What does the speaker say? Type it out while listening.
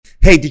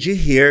Hey, did you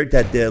hear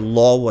that the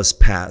law was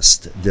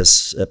passed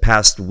this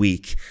past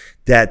week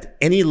that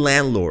any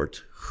landlord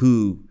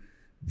who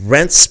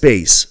rents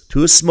space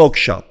to a smoke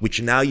shop,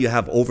 which now you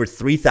have over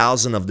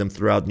 3,000 of them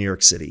throughout New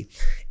York City,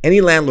 any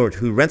landlord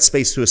who rents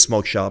space to a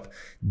smoke shop,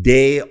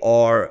 they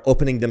are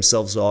opening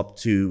themselves up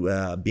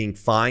to being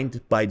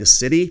fined by the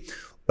city.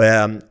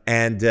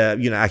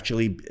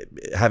 Actually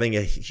having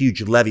a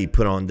huge levy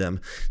put on them.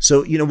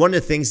 So, one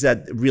of the things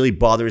that really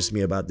bothers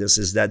me about this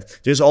is that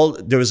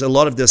there was a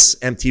lot of this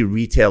empty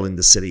retail in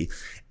the city.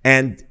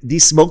 And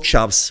these smoke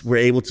shops were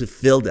able to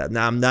fill that.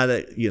 Now, I'm not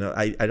I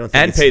don't think.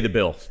 And pay the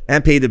bill.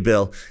 And pay the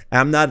bill.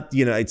 I'm not,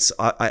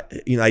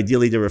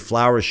 ideally there were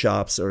flower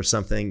shops or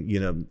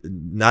something,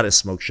 not a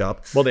smoke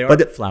shop. Well, they are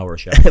flower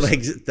shops.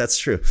 That's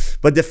true.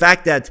 But the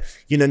fact that,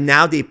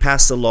 now they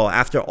passed a law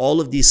after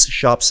all of these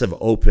shops have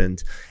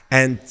opened,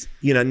 and,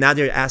 now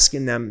they're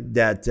asking them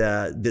that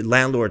the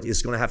landlord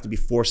is going to have to be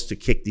forced to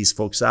kick these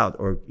folks out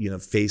or,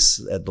 face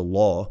the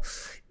law,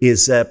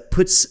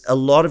 puts a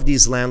lot of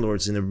these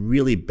landlords in a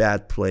really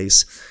bad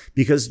place.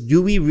 Because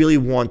do we really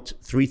want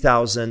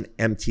 3,000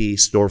 empty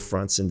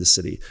storefronts in the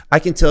city? I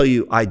can tell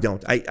you I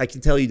don't. I can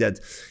tell you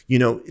that,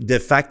 the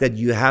fact that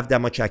you have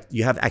that much,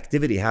 you have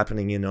activity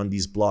happening on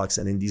these blocks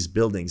and in these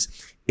buildings,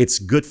 it's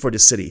good for the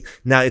city.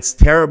 Now, it's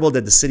terrible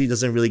that the city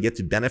doesn't really get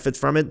to benefit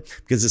from it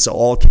because it's an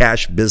all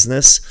cash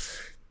business.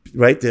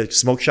 Right? The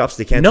smoke shops,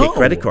 they can't take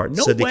credit cards.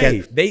 No so they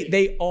way.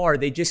 Can't.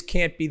 They just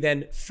can't be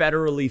then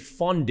federally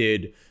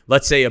funded,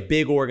 let's say a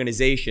big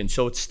organization.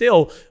 So it's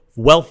still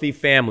wealthy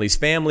families,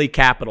 family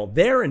capital,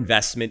 their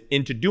investment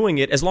into doing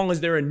it, as long as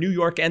they're a New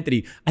York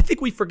entity. I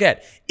think we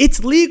forget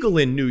it's legal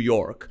in New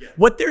York. Yeah.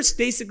 What they're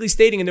basically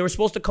stating, and they were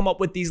supposed to come up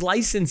with these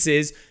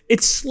licenses,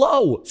 it's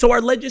slow. So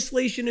our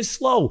legislation is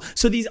slow.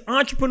 So these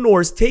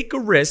entrepreneurs take a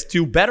risk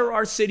to better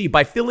our city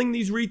by filling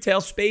these retail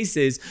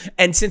spaces.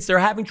 And since they're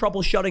having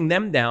trouble shutting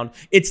them down,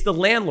 it's the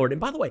landlord. And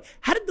by the way,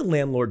 how did the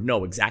landlord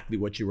know exactly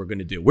what you were going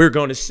to do? We're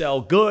going to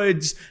sell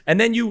goods. And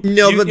then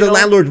the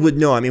landlord would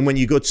know. I mean, when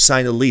you go to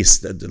sign a lease,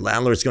 the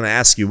landlord's going to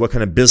ask you what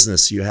kind of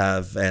business you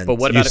have, and but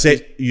what about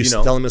you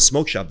tell them a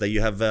smoke shop that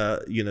you have.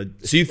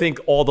 So you think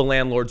all the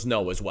landlords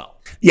know as well?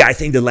 Yeah, I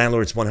think the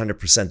landlords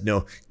 100%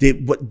 know.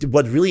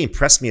 What really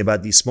impressed me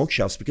about these smoke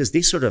shops, because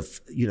they sort of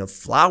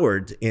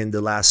flowered in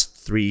the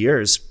last 3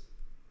 years,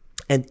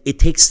 and it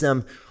takes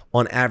them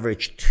on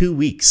average 2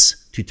 weeks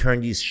to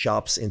turn these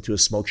shops into a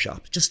smoke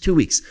shop. Just 2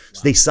 weeks. Wow.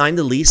 So they signed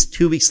the lease.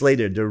 2 weeks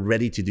later, they're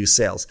ready to do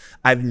sales.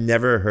 I've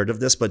never heard of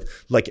this, but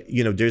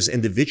there's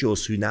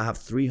individuals who now have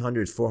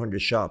 300,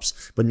 400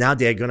 shops, but now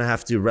they're going to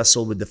have to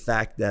wrestle with the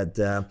fact that...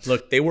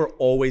 Look, they were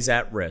always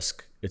at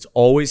risk. It's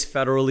always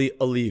federally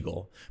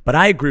illegal. But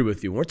I agree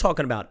with you. We're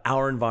talking about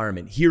our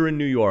environment here in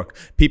New York.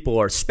 People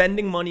are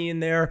spending money in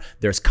there.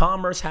 There's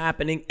commerce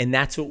happening, and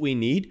that's what we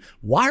need.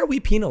 Why are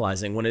we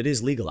penalizing when it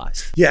is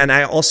legalized? Yeah, and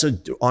I also,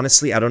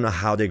 honestly, I don't know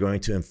how they're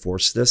going to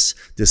enforce this.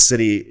 The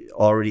city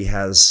already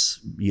has,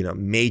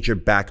 major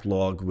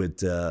backlog with,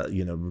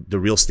 the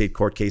real estate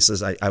court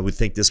cases. I would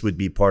think this would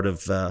be part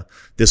of,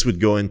 this would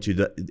go into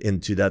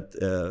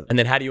that. And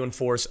then how do you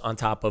enforce on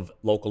top of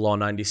local law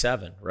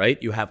 97,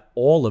 right? You have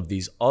all of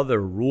these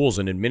other rules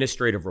and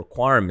administrative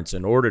requirements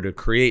in order to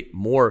create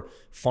more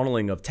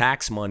funneling of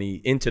tax money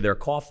into their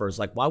coffers.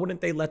 Like, why wouldn't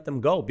they let them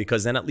go?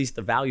 Because then at least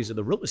the values of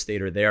the real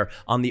estate are there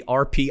on the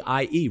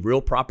RPIE, real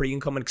property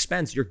income and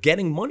expense. You're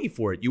getting money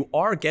for it. You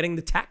are getting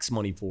the tax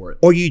money for it.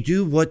 Or you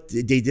do what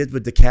they did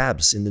with the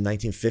cabs in the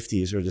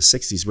 1950s or the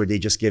 60s, where they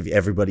just give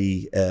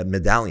everybody a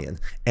medallion.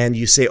 And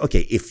you say,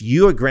 okay, if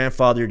you are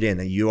grandfathered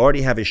in and you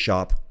already have a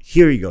shop,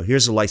 here you go.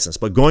 Here's a license.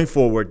 But going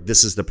forward,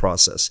 this is the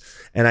process.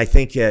 And I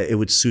think it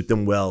would suit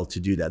them well to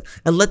do that.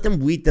 And let them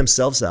weed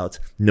themselves out.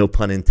 No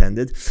pun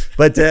intended.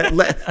 But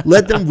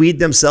let them weed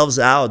themselves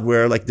out,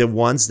 where like the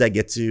ones that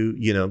get to,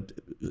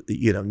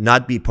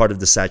 not be part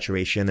of the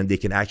saturation, and they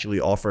can actually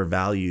offer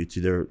value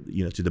to their,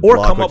 to the block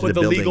or come up to with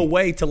the a building. legal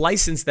way to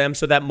license them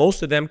so that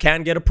most of them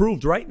can get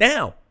approved right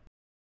now.